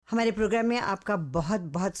हमारे प्रोग्राम में आपका बहुत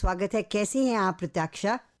बहुत स्वागत है। कैसी हैं आप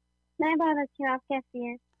प्रत्याक्षा? मैं बहुत अच्छी हूँ, आप कैसी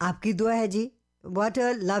हैं? आपकी दुआ है जी। What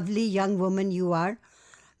a lovely young woman you are.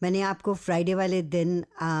 मैंने आपको फ्राइडे वाले दिन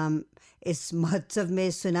इस महोत्सव में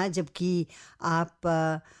सुना, जबकि आप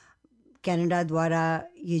कनाडा द्वारा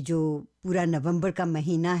ये जो पूरा नवंबर का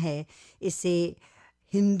महीना है, इसे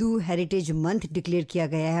हिंदू हेरिटेज मंथ डिक्लेयर किया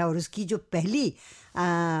गया है, और उसकी जो पहली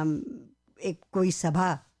एक कोई सभा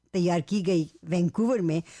तैयार की गई वैंकूवर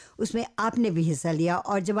में, उसमें आपने भी हिस्सा लिया।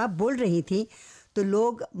 और जब आप बोल रही थी तो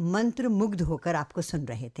लोग मंत्र मुग्ध होकर आपको सुन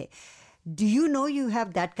रहे थे। Do you know you have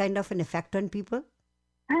that kind of an effect on people?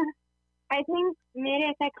 I think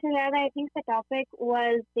मेरे effect से ज़्यादा I think the topic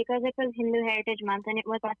was because it was Hindu Heritage Month and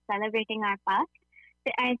it was us celebrating our past.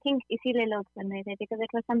 So I think इसीलिए लोग सुन रहे थे because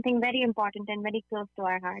it was something very important and very close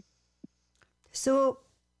to our heart. So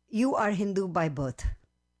you are Hindu by birth?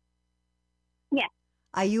 Yes.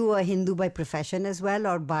 Are you a Hindu by profession as well,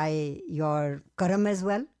 or by your karam as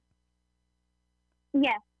well?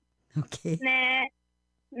 Yes. Okay.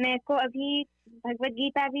 मैं को अभी भगवत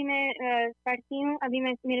गीता भी मैं पढ़ती हूँ। अभी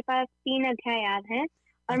मेरे पास 3 अध्याय याद हैं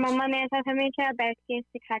और मम्मा मेरे साथ हमेशा बैठ के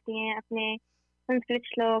सिखाती हैं, अपने संस्कृत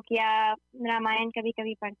श्लोक या रामायण कभी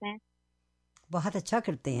कभी पढ़ते हैं। बहुत अच्छा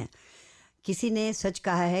करते हैं। किसी ने सच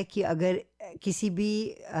कहा है कि अगर किसी भी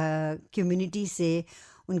कम्युनिटी से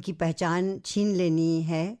उनकी पहचान छीन लेनी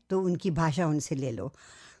है तो उनकी भाषा उनसे ले लो।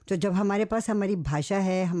 तो जब हमारे पास हमारी भाषा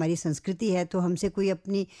है, हमारी संस्कृति है, तो हमसे कोई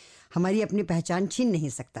हमारी अपनी पहचान छीन नहीं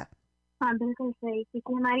सकता। हाँ बिल्कुल सही,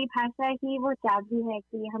 क्योंकि हमारी भाषा ही वो चाबी है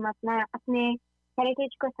कि हम अपने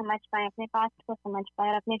हेरिटेज को समझ पाए, अपने पास्ट को समझ पाए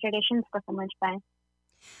और अपने ट्रेडिशंस को समझ पाए।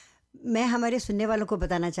 मैं हमारे सुनने वालों को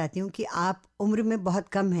बताना चाहती हूँ कि आप उम्र में बहुत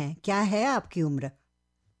कम हैं। क्या है आपकी उम्र?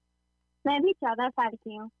 मैं भी 14 साल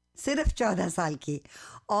की हूँ। सिर्फ 14 साल की,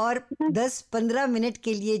 और 10-15 मिनट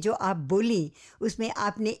के लिए जो आप बोली उसमें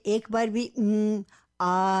आपने एक बार भी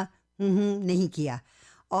नहीं किया,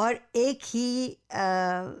 और एक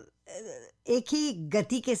ही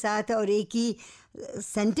गति के साथ और एक ही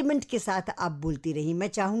सेंटिमेंट के साथ आप बोलती रही। मैं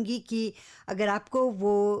चाहूँगी कि अगर आपको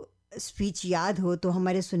वो स्पीच याद हो तो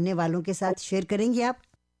हमारे सुनने वालों के साथ शेयर करेंगी आप?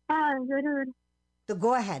 हाँ जरूर। तो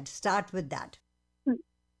go ahead, start with that.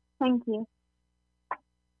 Thank you.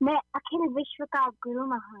 मैं अखिल विश्व का गुरु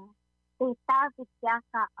महान, देता विद्या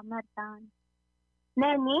का अमरदान।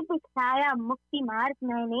 मैंने दिखाया मुक्ति मार्ग,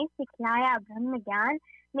 मैंने सिखलाया ब्रह्म ज्ञान।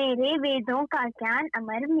 मेरे वेदों का ज्ञान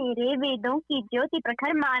अमर, मेरे वेदों की ज्योति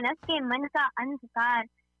प्रखर। मानव के मन का अंधकार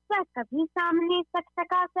क्या कभी सामने सक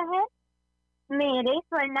सका शहर? मेरे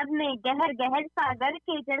स्वर्णभ में गहर गहर, सागर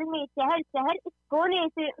के जल में शहर शहर। इस कोने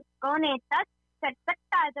से उस कोने तक कर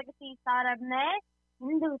सकता जगती सारब। मैं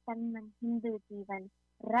हिंदू तन मन, हिंदू जीवन,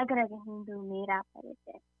 रग रग हिंदू मेरा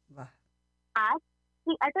परिचय। आज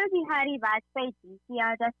श्री अटल बिहारी वाजपेयी जी की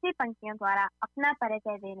आदर्श पंक्तियों द्वारा अपना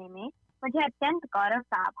परिचय देने में मुझे अत्यंत गौरव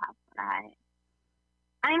का आभास हो रहा है।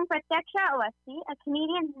 I am Pratyaksha, a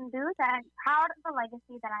Canadian Hindu that I'm proud of the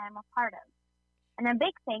legacy that I am a part of. And a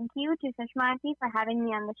big thank you to Sushmanti for having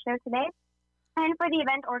me on the show today, and for the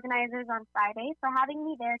event organizers on Friday for having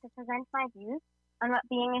me there to present my views on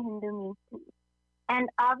what being a Hindu means to me. And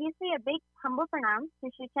obviously a big humble pranam to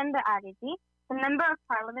Shri Chandra Aryaji, the Member of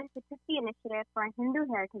Parliament who took the initiative for Hindu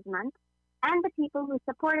Heritage Month, and the people who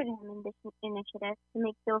supported him in this initiative to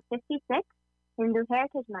make Bill 56, Hindu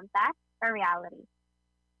Heritage Month Act, a reality.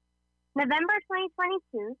 November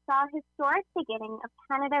 2022 saw a historic beginning of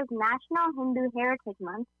Canada's National Hindu Heritage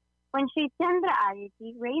Month when Shri Chandra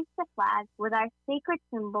Aryaji raised the flag with our sacred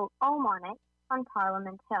symbol Om on it on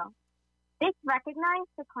Parliament Hill. This recognized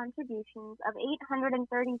the contributions of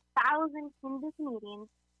 830,000 Hindu Canadians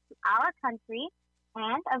to our country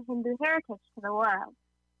and of Hindu heritage to the world.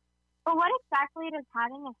 But what exactly does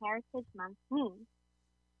having a Heritage Month mean?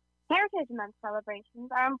 Heritage Month celebrations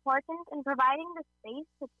are important in providing the space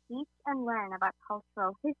to teach and learn about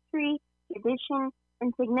cultural history, tradition,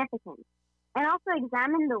 and significance, and also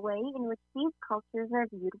examine the way in which these cultures are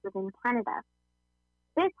viewed within Canada.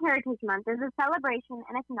 This Heritage Month is a celebration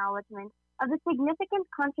and acknowledgement of the significant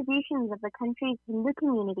contributions of the country's Hindu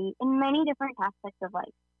community in many different aspects of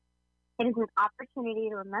life. It is an opportunity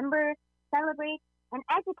to remember, celebrate, and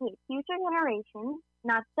educate future generations,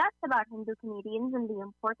 not just about Hindu Canadians and the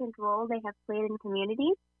important role they have played in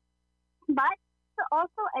communities, but to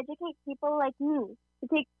also educate people like me to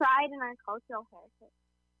take pride in our cultural heritage.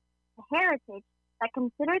 A heritage that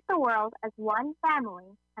considered the world as one family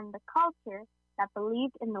and the culture that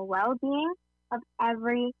believed in the well-being of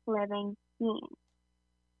every living being.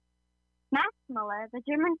 Max Muller, the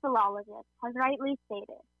German philologist, has rightly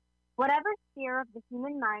stated, whatever sphere of the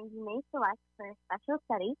human mind you may select for a special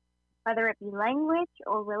study, whether it be language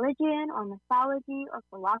or religion or mythology or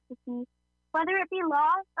philosophy, whether it be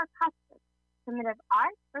laws or customs, primitive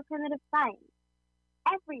art or primitive science.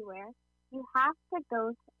 Everywhere, you have to go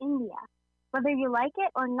to India, whether you like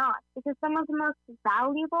it or not, because some of the most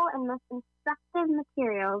valuable and most instructive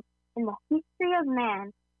materials in the history of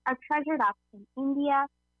man are treasured up in India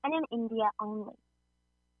and in India only.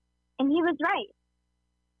 And he was right.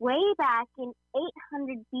 Way back in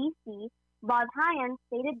 800 BC, Bodhayan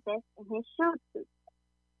stated this in his Shup.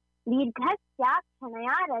 Dirghasya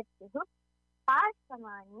khanaya rajjuh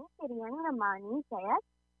parsamani tiryangamani jayat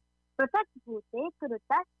pratak bhute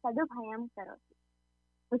kuruta sadubhayam karoti,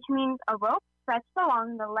 which means a rope stretched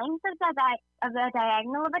along the length of the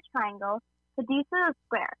diagonal of a triangle produces a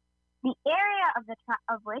square, the area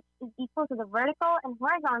of which is equal to the vertical and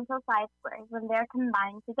horizontal side squares when they are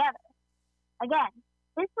combined together. Again,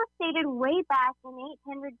 this was stated way back in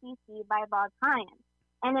 800 BC by Bodhayan,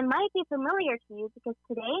 and it might be familiar to you because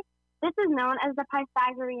today this is known as the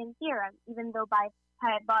Pythagorean theorem, even though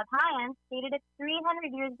Bodhayan stated it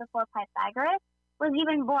 300 years before Pythagoras was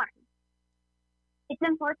even born. It's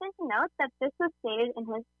important to note that this was stated in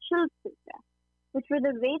his Shulp Sutra, which were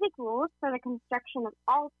the Vedic rules for the construction of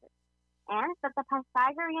altars, and that the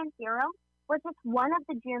Pythagorean theorem was just one of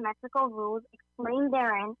the geometrical rules explained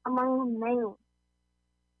therein among many.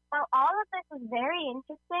 While all of this is very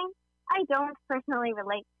interesting, I don't personally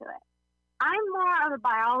relate to it. I'm more of a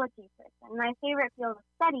biology person, my favorite field of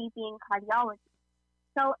study being cardiology.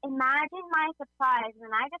 So imagine my surprise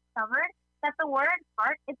when I discovered that the word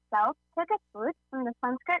heart itself took its roots from the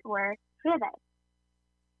Sanskrit word hriday.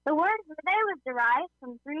 The word hriday was derived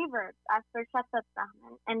from three verbs as per Shattat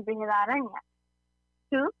Brahman and Brihadaranya.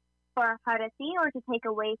 Shu for harati or to take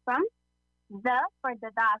away from, the for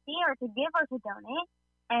dadati or to give or to donate,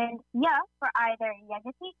 and ya for either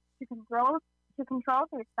yagati to control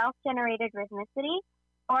through self-generated rhythmicity,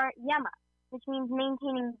 or yama, which means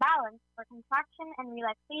maintaining balance for contraction and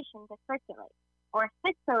relaxation to circulate, or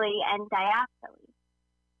systole and diastole.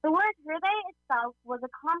 The word hriday itself was a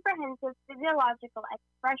comprehensive physiological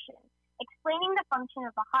expression explaining the function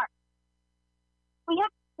of the heart. We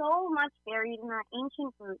have so much buried in our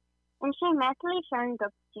ancient roots, and Sri Maithili Sharan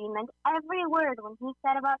Gupta meant every word when he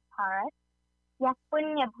said about Bharat, यह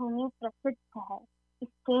पुण्य भूमि प्रसिद्ध है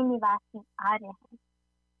इसके निवासी आर्य हैं.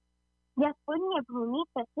 यह पुण्य भूमि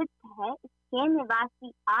प्रसिद्ध है इसके निवासी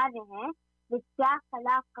आर्य हैं, विद्या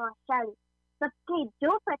कला कौशल सबके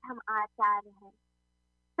जो प्रथम आचार्य हैं.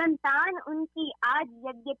 संतान उनकी आज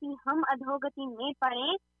यद्यपि हम अधोगति में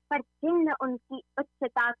पड़े, पर चिन्ह उनकी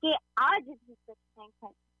उच्चता के आज भी कुछ हैं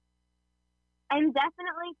खड़े. I'm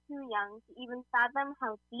definitely too young to even fathom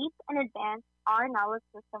how deep and advanced our knowledge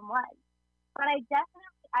system was. But I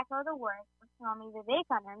definitely echo the words of Swami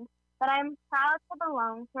Vivekananda that I am proud to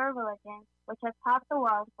belong to a religion which has taught the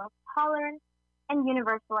world both tolerance and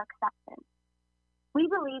universal acceptance.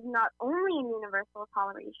 We believe not only in universal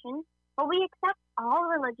toleration, but we accept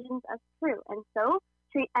all religions as true and so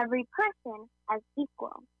treat every person as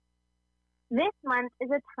equal. This month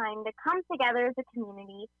is a time to come together as a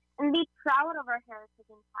community and be proud of our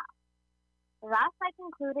heritage and past. Thus, I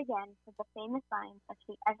conclude again with the famous lines of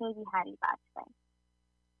Sri Atal Bihari Vajpayee.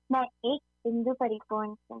 मैं एक बिंदु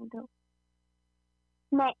परिपूर्ण सिंधु.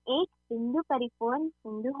 मैं एक बिंदु परिपूर्ण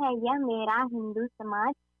सिंधु है यह मेरा हिंदू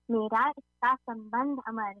समाज, मेरा इसका संबंध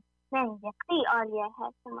अमर, मैं व्यक्ति और यह है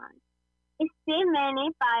समान. इससे मैंने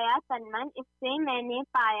पाया तन्मन, इससे मैंने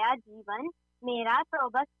पाया जीवन, मेरा तो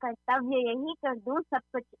बस कर्तव्य यही कर दूं सब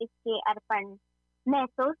कुछ इसके अर्पण. मैं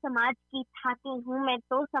तो समाज की छाती हूँ, मैं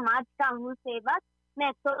तो समाज का हूँ सेवक,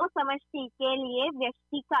 मैं तो समष्टि के लिए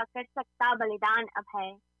व्यक्ति का कर सकता बलिदान अब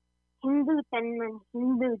है. हिंदू तन्मन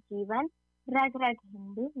हिंदू जीवन, रग रग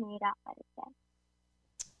हिंदू मेरा परिचय.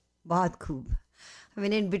 बहुत खूब. I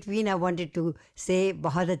mean, in between, I wanted to say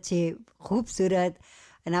बहुत अच्छे, खूबसूरत,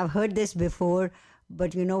 and I've heard this before,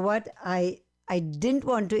 but you know what? I didn't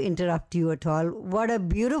want to interrupt you at all. What a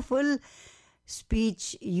beautiful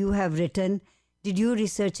speech you have written. Did you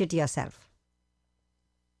research it yourself?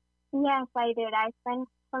 Yes, I did. I spent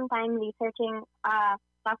some time researching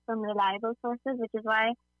stuff from reliable sources, which is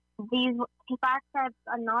why these facts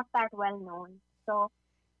are not that well known. So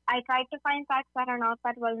I tried to find facts that are not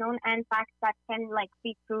that well known and facts that can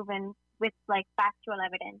be proven with factual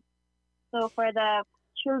evidence. So for the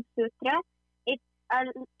Shulp Sutra, it's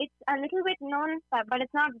a little bit known, but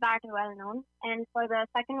it's not that well known. And for the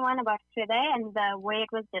second one about Hriday and the way it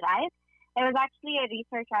was derived, it was actually a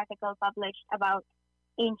research article published about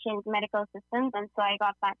ancient medical systems, and so I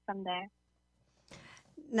got that from there.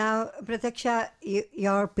 Now, Pratyaksha,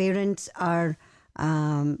 your parents are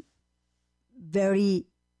very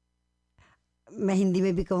मैं हिंदी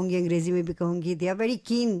में भी कहूँगी, अंग्रेज़ी में भी कहूँगी, they are very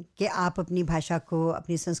keen कि आप अपनी भाषा को,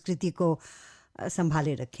 अपनी संस्कृति को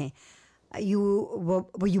संभाले रखें.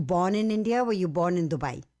 Were you born in India? Were you born in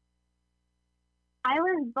Dubai? I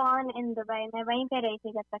was born in Dubai. मैं वहीं पे रही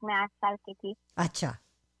थी जब तक मैं 8 साल की थी. अच्छा.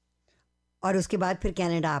 और उसके बाद फिर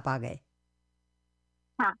कनाडा आप आ गए.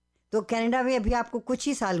 हाँ. तो कनाडा में अभी आपको कुछ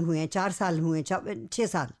ही साल हुए हैं, 4 साल हुए, 6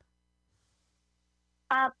 साल.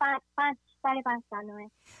 5.5 साल हुए.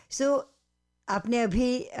 So आपने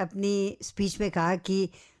अभी अपनी स्पीच में कहा कि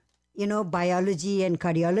biology and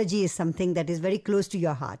cardiology is something that is very close to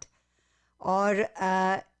your heart. Or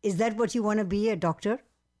is that what you want to be, a doctor?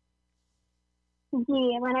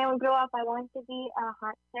 Yeah, when I grow up, I want to be a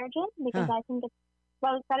heart surgeon because I think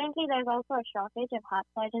currently there's also a shortage of heart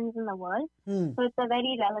surgeons in the world. So it's a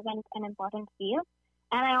very relevant and important field.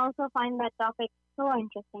 And I also find that topic so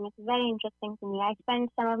interesting. It's very interesting to me. I spend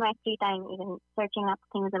some of my free time even searching up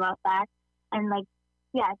things about that. And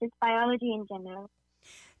just biology in general.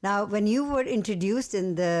 Now, when you were introduced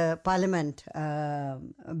in the parliament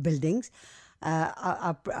buildings,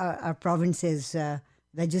 our province's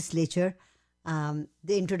legislature,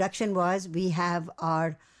 the introduction was, we have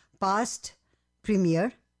our past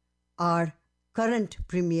premier, our current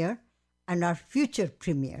premier, and our future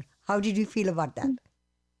premier. How did you feel about that?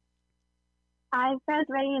 I felt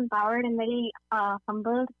very empowered and very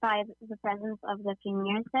humbled by the presence of the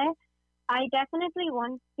premiers there. I definitely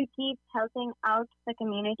want to keep helping out the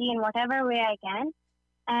community in whatever way I can.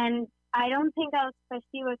 And I don't think I'll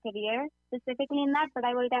pursue a career specifically in that, but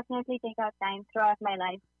I will definitely take out time throughout my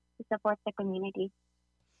life to support the community.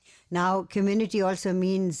 Now, community also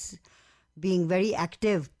means being very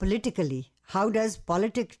active politically. How do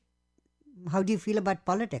you feel about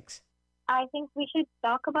politics? I think we should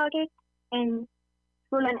talk about it in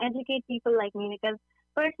school and educate people like me, because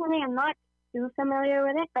personally I'm not too familiar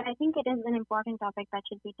with it, but I think it is an important topic that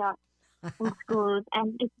should be taught in schools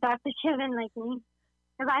and it's taught to children like me,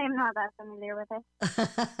 because I am not that familiar with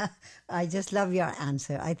it. I just love your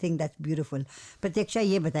answer. I think that's beautiful. Pratyaksha,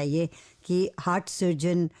 ये बताइए कि heart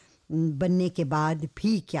surgeon बनने के बाद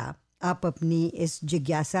भी क्या आप अपनी इस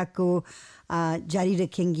जिज्ञासा को जारी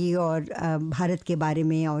रखेंगी और भारत के बारे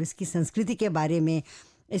में और इसकी संस्कृति के बारे में,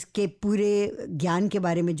 इसके पूरे ज्ञान के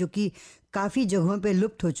बारे में जो कि काफ़ी जगहों पे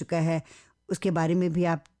लुप्त हो चुका है, उसके बारे में भी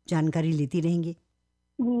आप जानकारी लेती रहेंगी?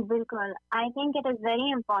 जी बिल्कुल. I think it is very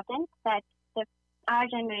important that our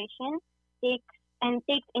generation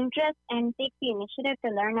takes interest and takes the initiative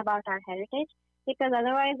to learn about our heritage, because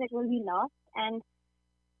otherwise it will be lost, and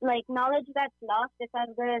knowledge that's lost is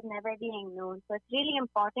as good as never being known. So it's really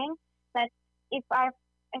important that if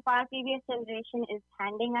our previous generation is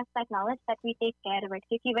handing us that knowledge, that we take care of it,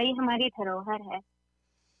 क्योंकि वही हमारी धरोहर है.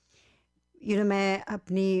 मैं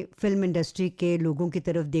अपनी film industry के लोगों की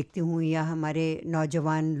तरफ देखती हूँ या हमारे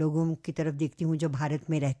नौजवान लोगों की तरफ देखती हूँ जो भारत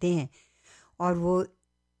में रहते हैं, और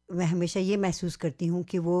मैं हमेशा ये महसूस करती हूँ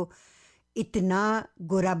कि वो इतना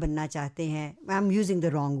गोरा बनना चाहते हैं. I am using the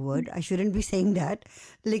wrong word, I shouldn't be saying that,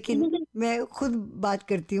 लेकिन मैं खुद बात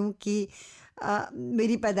करती हूँ कि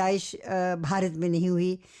मेरी पैदाइश भारत में नहीं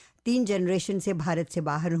हुई, 3 जनरेशन से भारत से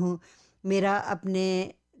बाहर हूँ. मेरा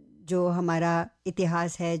अपने जो हमारा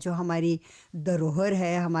इतिहास है, जो हमारी धरोहर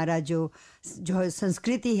है, हमारा जो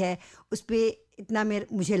संस्कृति है, उस पर इतना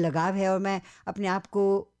मुझे लगाव है, और मैं अपने आप को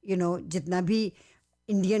जितना भी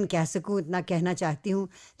इंडियन कह सकूं उतना कहना चाहती हूं.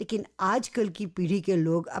 लेकिन आजकल की पीढ़ी के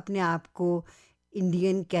लोग अपने आप को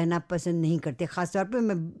इंडियन कहना पसंद नहीं करते, ख़ासतौर पे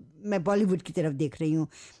मैं बॉलीवुड की तरफ देख रही हूँ.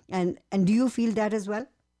 And do you feel that as well?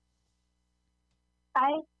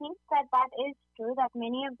 I think that is true, that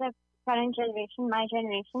many of the current generation, my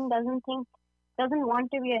generation, doesn't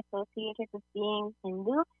want to be associated with being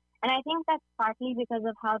Hindu. And I think that's partly because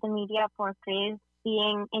of how the media portrays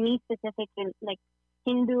being any specific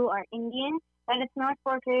Hindu or Indian, that it's not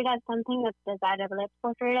portrayed as something that's desirable. It's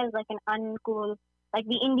portrayed as an uncool,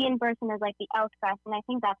 the Indian person is the outcast, and I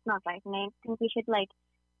think that's not right. And I think we should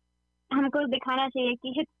हमको दिखाना चाहिए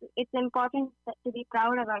कि it's important to be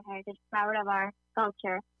proud of our heritage, proud of our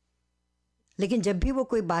culture. लेकिन जब भी वो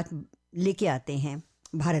कोई बात लेके आते हैं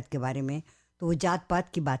भारत के बारे में, तो वो जात पात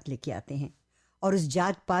की बात लेके आते हैं, और उस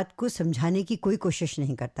जात पात को समझाने की कोई कोशिश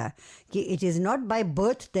नहीं करता कि it is not by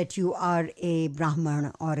birth that you are a Brahmin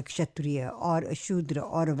और क्षत्रिय और शूद्र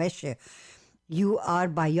और वैश्य, यू आर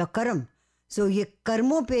बाय योर कर्म. सो ये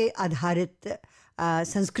कर्मों पे आधारित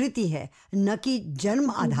संस्कृति है, न कि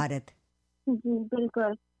जन्म आधारित. जी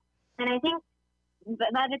बिल्कुल. And I think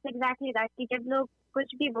that it's exactly that, कि जब लोग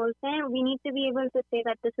कुछ भी बोलते हैं, we need to be able to say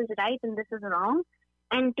that this is right and this is wrong,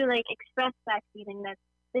 and to express that feeling that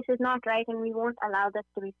this is not right and we won't allow this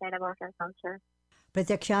to be said about our culture.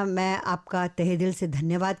 प्रत्यक्षा, मैं आपका तहे दिल से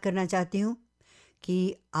धन्यवाद करना चाहती हूँ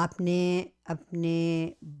कि आपने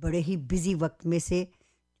अपने बड़े ही बिजी वक्त में से,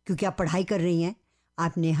 क्योंकि आप पढ़ाई कर रही हैं,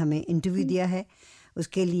 आपने हमें इंटरव्यू दिया है,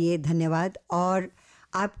 उसके लिए धन्यवाद। और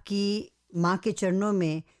आपकी माँ के चरणों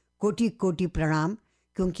में कोटि कोटि प्रणाम,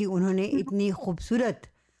 क्योंकि उन्होंने इतनी खूबसूरत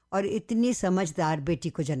और इतनी समझदार बेटी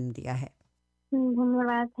को जन्म दिया है।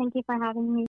 धन्यवाद। Thank you for having me.